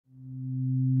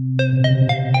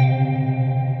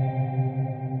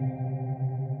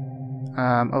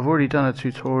I've already done a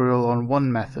tutorial on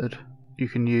one method you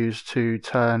can use to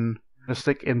turn a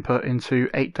stick input into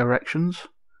 8 directions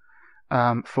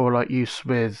for like use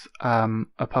with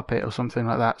a puppet or something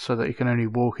like that, so that you can only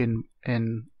walk in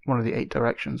one of the 8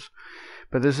 directions.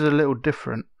 But this is a little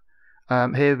different.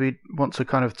 Here we want to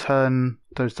kind of turn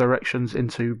those directions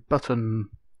into button,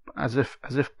 as if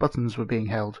buttons were being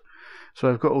held. So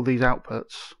I've got all these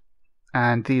outputs,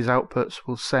 and these outputs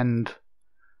will send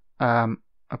a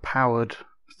powered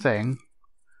thing,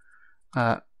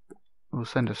 will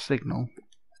send a signal.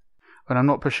 When I'm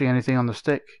not pushing anything on the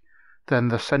stick, then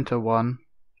the center one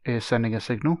is sending a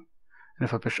signal, and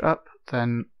if I push up,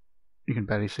 then you can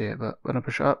barely see it, but when I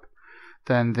push up,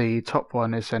 then the top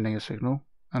one is sending a signal,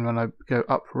 and when I go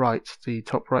up right, the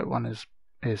top right one is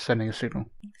sending a signal.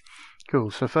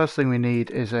 Cool, so first thing we need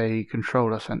is a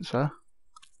controller sensor,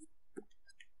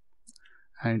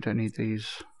 and you don't need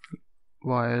these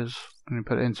wires, and you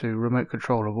put it into remote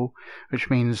controllable, which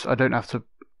means I don't have to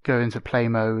go into play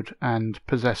mode and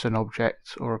possess an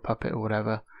object or a puppet or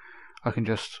whatever. I can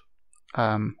just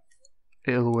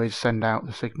it'll always send out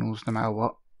the signals no matter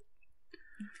what.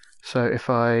 So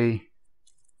if I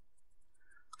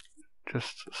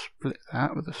just split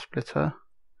that with a splitter,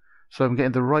 so I'm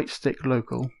getting the right stick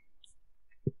local,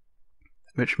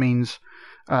 which means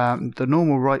the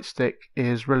normal right stick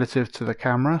is relative to the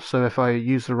camera. So if I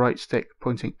use the right stick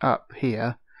pointing up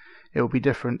here, it will be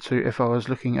different to if I was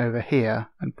looking over here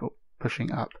and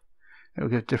pushing up. It will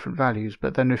give different values.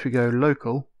 But then if we go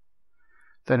local,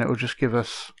 then it will just give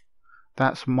us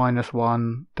that's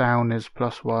 -1, down is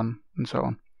 +1, and so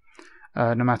on.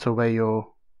 No matter where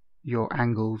you're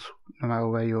angled, no matter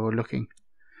where you're looking.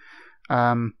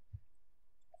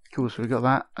 Cool, so we got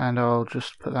that, and I'll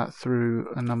just put that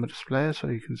through a number displayer so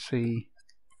you can see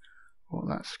what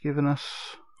that's given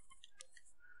us.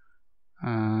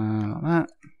 Like that.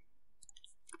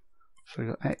 So we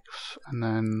got X and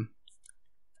then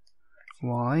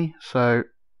Y. So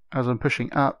as I'm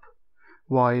pushing up,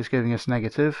 Y is giving us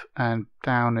negative, and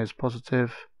down is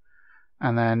positive,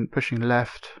 and then pushing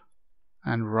left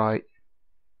and right.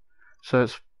 So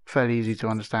it's fairly easy to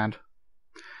understand.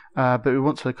 But we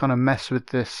want to kind of mess with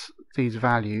these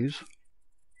values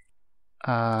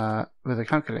with a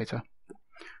calculator.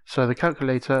 So the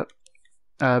calculator,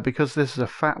 because this is a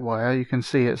fat wire, you can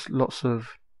see it's lots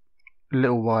of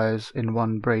little wires in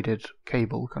one braided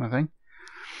cable kind of thing.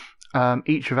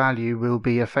 Each value will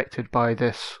be affected by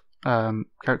this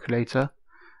calculator,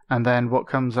 and then what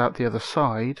comes out the other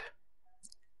side,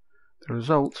 the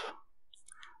result,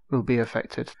 will be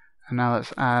affected. And now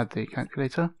let's add the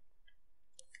calculator.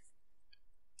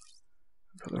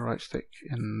 Put the right stick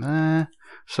in there.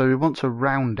 So we want to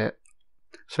round it.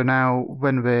 So now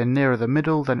when we're nearer the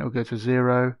middle, then it will go to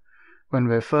 0. When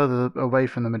we're further away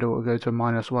from the middle, it will go to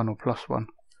 -1 or +1.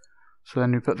 So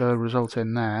then we put the result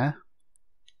in there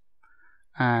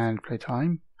and play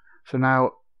time. So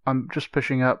now I'm just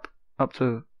pushing up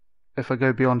to, if I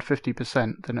go beyond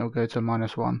 50%, then it will go to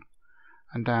 -1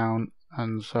 and down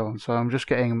and so on. So I'm just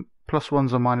getting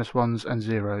 +1s and -1s and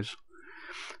 0s.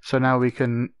 So now we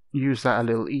can use that a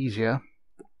little easier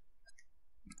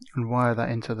and wire that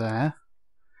into there.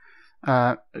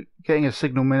 Getting a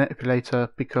signal manipulator,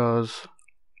 because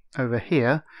over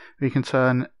here we can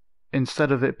turn,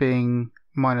 instead of it being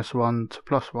 -1 to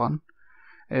 +1,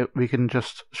 we can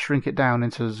just shrink it down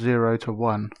into 0 to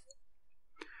 1,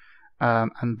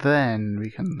 and then we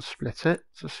can split it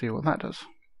to see what that does.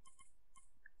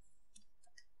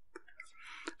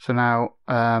 So now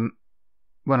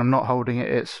when I'm not holding it,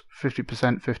 it's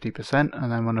 50%, 50%,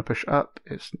 and then when I push up,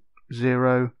 it's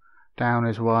 0, down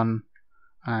is 1,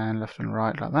 and left and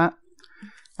right like that.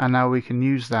 And now we can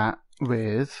use that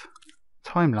with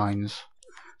timelines.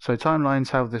 So timelines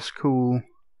have this cool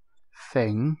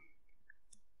thing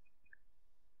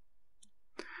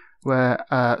where,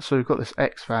 so we've got this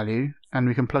X value, and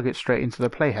we can plug it straight into the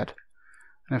playhead.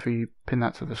 And if we pin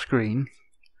that to the screen,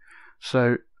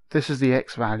 so this is the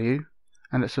X value,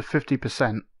 and it's a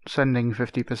 50%, sending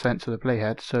 50% to the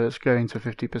playhead, so it's going to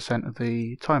 50% of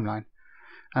the timeline.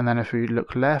 And then if we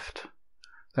look left,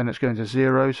 then it's going to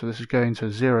 0, so this is going to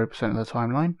 0% of the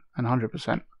timeline, and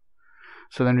 100%.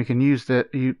 So then we can use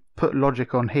you put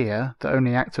logic on here that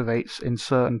only activates in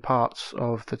certain parts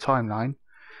of the timeline,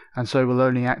 and so will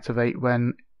only activate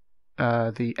when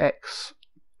the X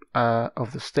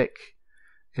of the stick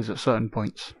is at certain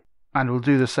points. And we'll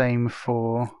do the same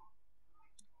for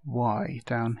Y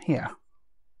down here.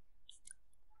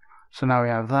 So now we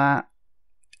have that,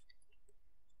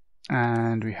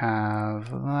 and we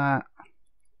have that,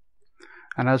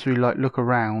 and as we look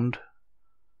around,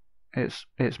 it's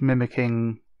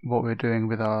mimicking what we're doing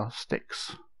with our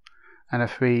sticks. And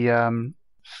if we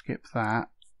skip that,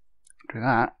 do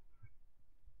that,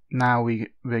 now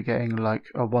we're getting like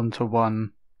a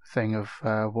one-to-one thing of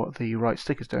what the right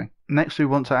stick is doing. Next, we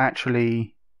want to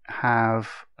actually have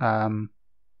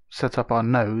set up our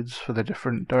nodes for the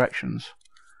different directions,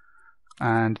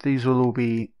 and these will all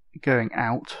be going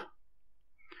out,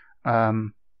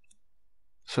 so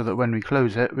that when we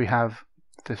close it we have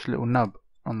this little nub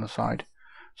on the side.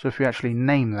 So if we actually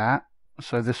name that,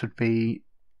 so this would be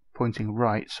pointing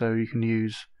right, so you can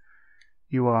use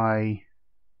UI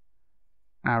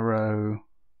arrow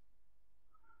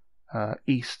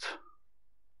east.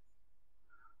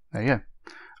 There you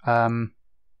go.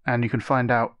 And you can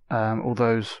find out all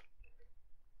those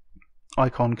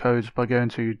icon codes by going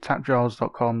to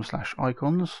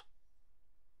tapgiles.com/icons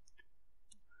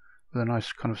with a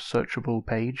nice kind of searchable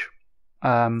page.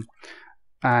 And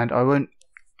I won't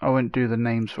do the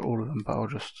names for all of them, but I'll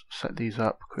just set these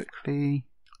up quickly.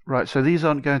 Right, so these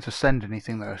aren't going to send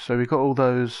anything though. So we've got all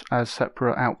those as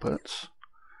separate outputs,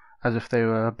 as if they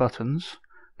were buttons,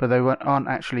 but they aren't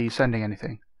actually sending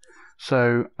anything.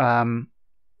 So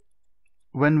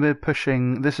when we're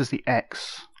pushing, this is the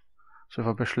X. So if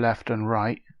I push left and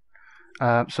right,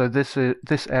 so this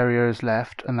area is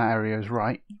left and that area is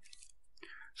right.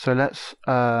 So let's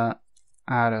add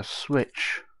a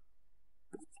switch,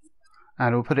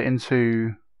 and we'll put it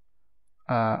into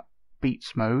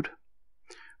beats mode,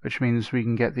 which means we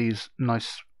can get these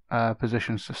nice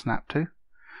positions to snap to.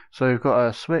 So we've got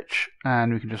a switch,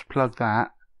 and we can just plug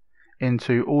that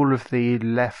into all of the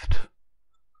left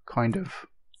kind of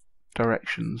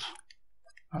directions,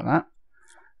 like that.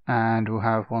 And we'll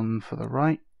have one for the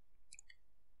right,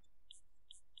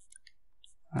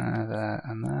 there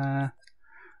and there,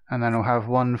 and then we'll have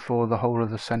one for the whole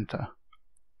of the center.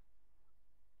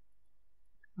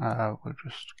 We'll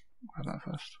just grab that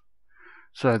first.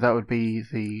 So that would be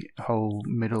the whole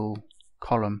middle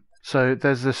column. So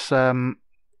there's this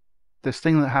this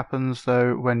thing that happens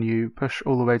though when you push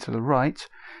all the way to the right.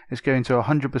 It's going to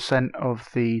 100% of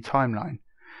the timeline.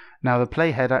 Now the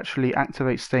playhead actually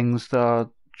activates things that are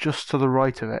just to the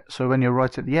right of it. So when you're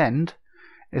right at the end,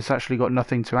 it's actually got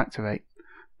nothing to activate.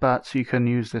 But you can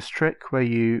use this trick where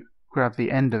you grab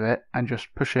the end of it and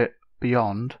just push it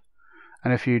beyond.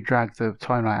 And if you drag the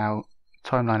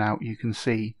timeline out, you can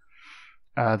see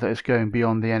that it's going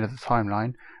beyond the end of the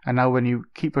timeline. And now when you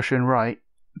keep pushing right,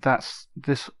 this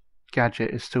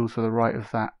gadget is still to the right of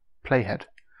that playhead.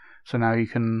 So now you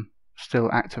can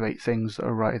still activate things that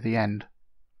are right at the end.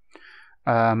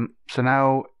 So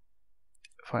now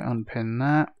if I unpin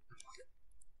that,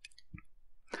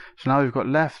 so now we've got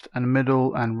left and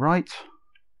middle and right,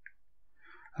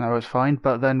 and that was fine.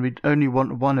 But then we only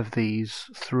want one of these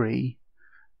three,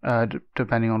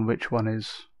 depending on which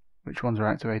ones are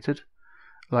activated,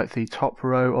 like the top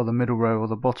row or the middle row or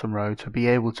the bottom row, to be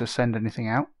able to send anything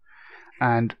out.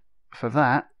 And for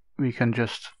that, we can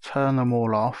just turn them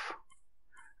all off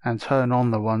and turn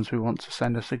on the ones we want to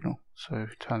send a signal. So if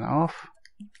we turn that off,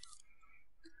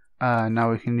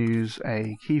 now we can use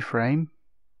a keyframe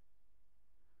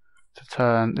to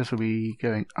turn. This will be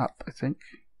going up, I think,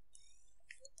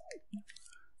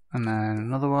 and then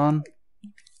another one,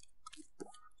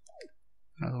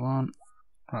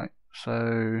 right.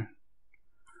 So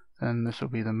then this will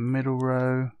be the middle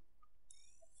row,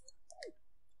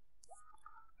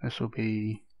 this will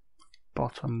be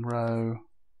bottom row.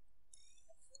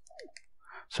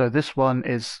 So this one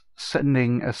is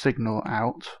sending a signal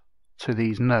out to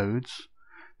these nodes.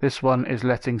 This one is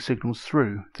letting signals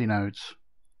through the nodes.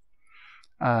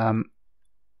 And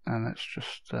let's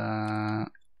just go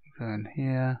in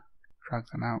here, drag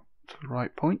them out to the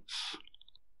right points.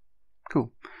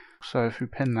 Cool. So if we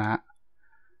pin that,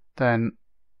 then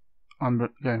I'm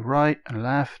going right and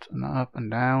left and up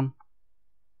and down.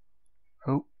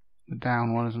 Oh, the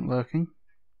down one isn't working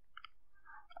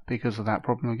because of that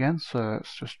problem again. So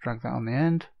let's just drag that on the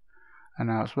end, and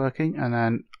now it's working. And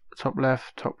then top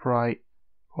left, top right,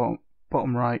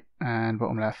 bottom right, and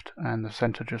bottom left, and the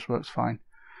center just works fine.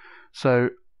 So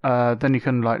then you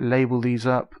can like label these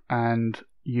up and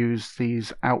use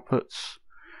these outputs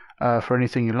for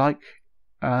anything you like.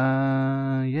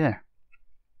 Yeah.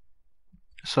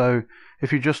 So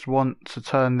if you just want to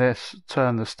turn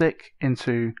the stick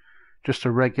into just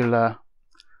a regular,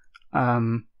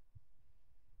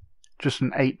 just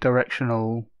an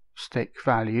 8-directional stick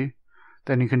value,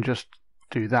 then you can just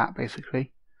do that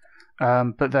basically.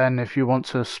 But then if you want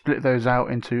to split those out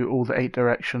into all the 8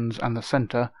 directions and the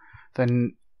center,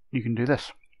 then you can do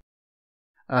this.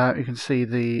 You can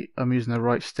see I'm using the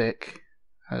right stick,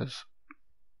 as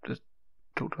just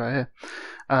talked about here.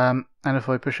 And if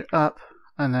I push it up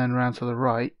and then round to the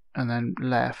right and then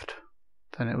left,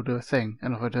 then it will do a thing.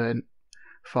 And if I do it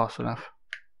fast enough,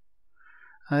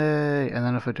 hey, and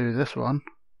then if I do this one,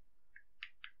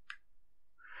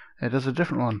 it does a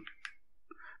different one.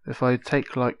 If I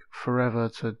take like forever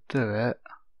to do it,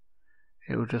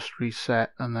 it will just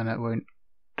reset and then it won't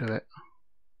do it.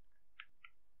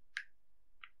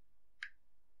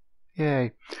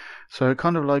 Yay. So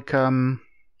kind of like if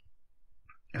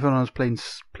anyone's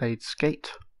played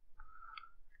Skate,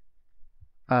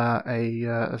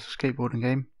 a skateboarding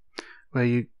game, where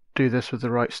you do this with the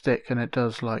right stick and it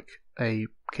does like a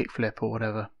kickflip or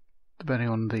whatever, depending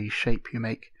on the shape you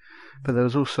make. But there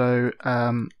was also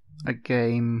a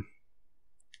game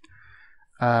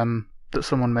that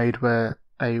someone made where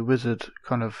a wizard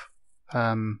kind of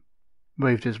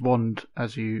waved his wand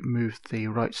as you moved the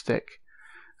right stick,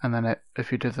 and then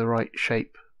if you did the right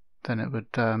shape, then it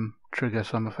would trigger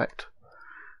some effect,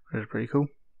 which is pretty cool.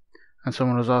 And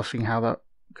someone was asking how that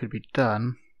could be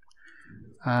done.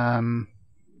 And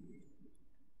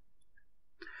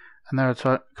there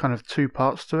are kind of two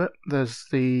parts to it. There's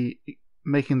the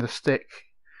making the stick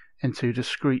into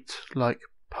discrete like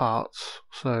parts.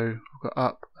 So we've got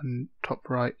up and top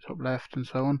right, top left, and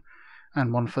so on,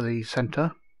 and one for the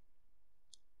center.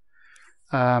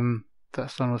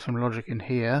 That's done with some logic in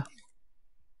here.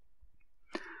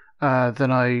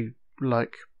 Then I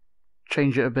like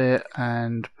change it a bit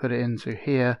and put it into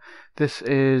here. This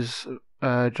is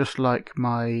just like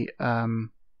my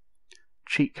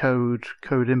cheat code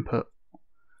input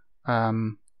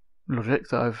logic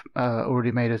that I've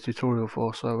already made a tutorial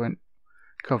for, so I won't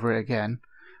cover it again.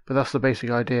 But that's the basic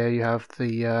idea. You have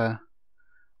the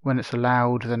when it's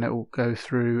allowed, then it will go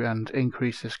through and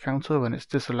increase this counter. When it's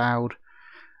disallowed,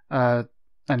 and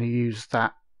you use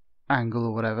that angle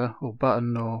or whatever, or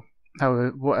button, or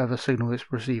however, whatever signal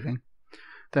it's receiving,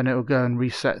 then it will go and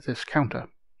reset this counter.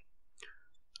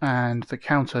 And the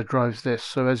counter drives this,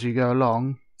 so as you go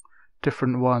along,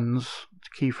 different ones,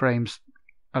 keyframes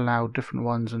allow different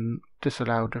ones and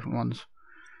disallow different ones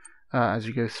as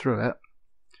you go through it.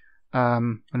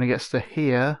 When it gets to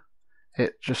here,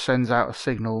 it just sends out a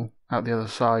signal out the other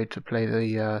side to play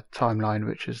the timeline,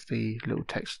 which is the little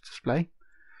text display.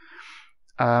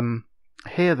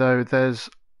 Here though, there's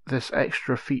this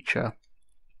extra feature.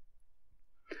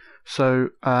 So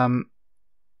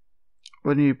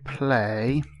when you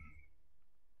play,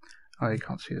 oh, you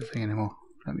can't see the thing anymore.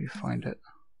 Let me find it.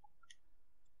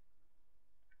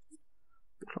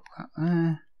 Drop that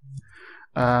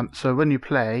there. So when you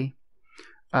play,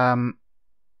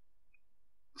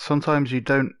 sometimes you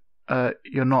don't,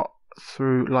 you're not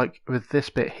through, like with this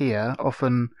bit here,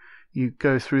 often you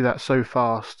go through that so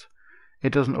fast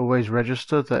it doesn't always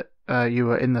register that you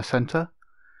are in the center.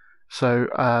 So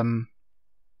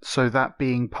so that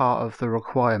being part of the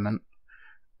requirement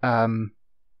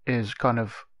is kind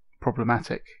of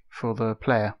problematic for the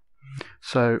player.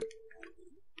 So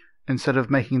instead of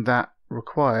making that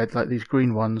required, like these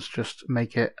green ones just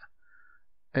make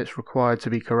it's required to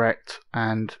be correct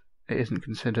and it isn't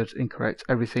considered incorrect.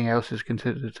 Everything else is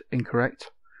considered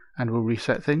incorrect and will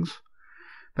reset things.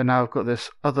 But now I've got this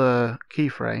other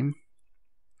keyframe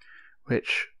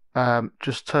which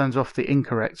just turns off the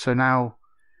incorrect. So now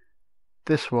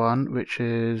this one, which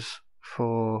is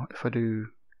for, if I do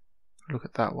look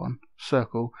at that one,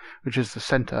 circle, which is the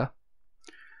center.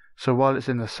 So while it's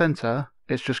in the center,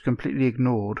 it's just completely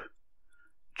ignored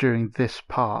during this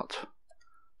part.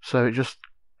 So it just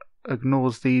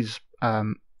ignores these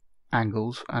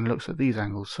angles and looks at these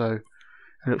angles. So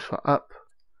it looks for up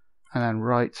and then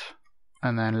right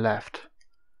and then left.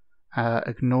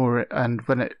 Ignore it, and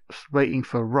when it's waiting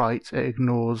for right, it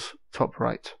ignores top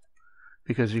right,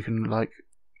 because you can like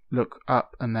look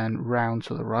up and then round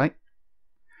to the right.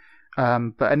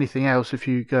 But anything else, if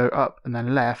you go up and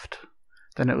then left,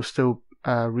 then it will still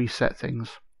reset things.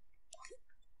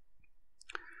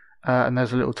 And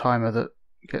there's a little timer that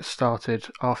gets started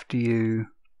after you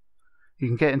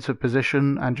can get into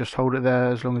position and just hold it there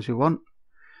as long as you want.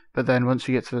 But then once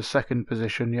you get to the second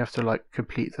position, you have to like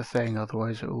complete the thing,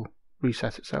 otherwise it will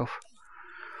reset itself.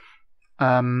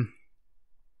 That's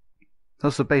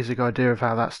the basic idea of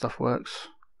how that stuff works,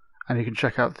 and you can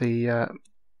check out the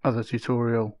other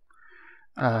tutorial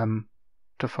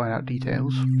to find out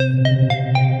details.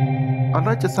 I'd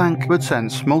like to thank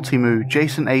GoodSense, Multimoo,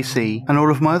 Jason AC, and all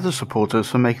of my other supporters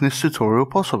for making this tutorial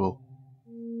possible.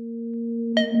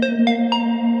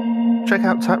 Check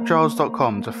out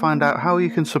TAPgiles.com to find out how you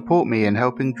can support me in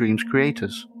helping Dreams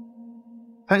creators.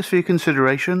 Thanks for your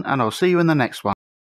consideration, and I'll see you in the next one.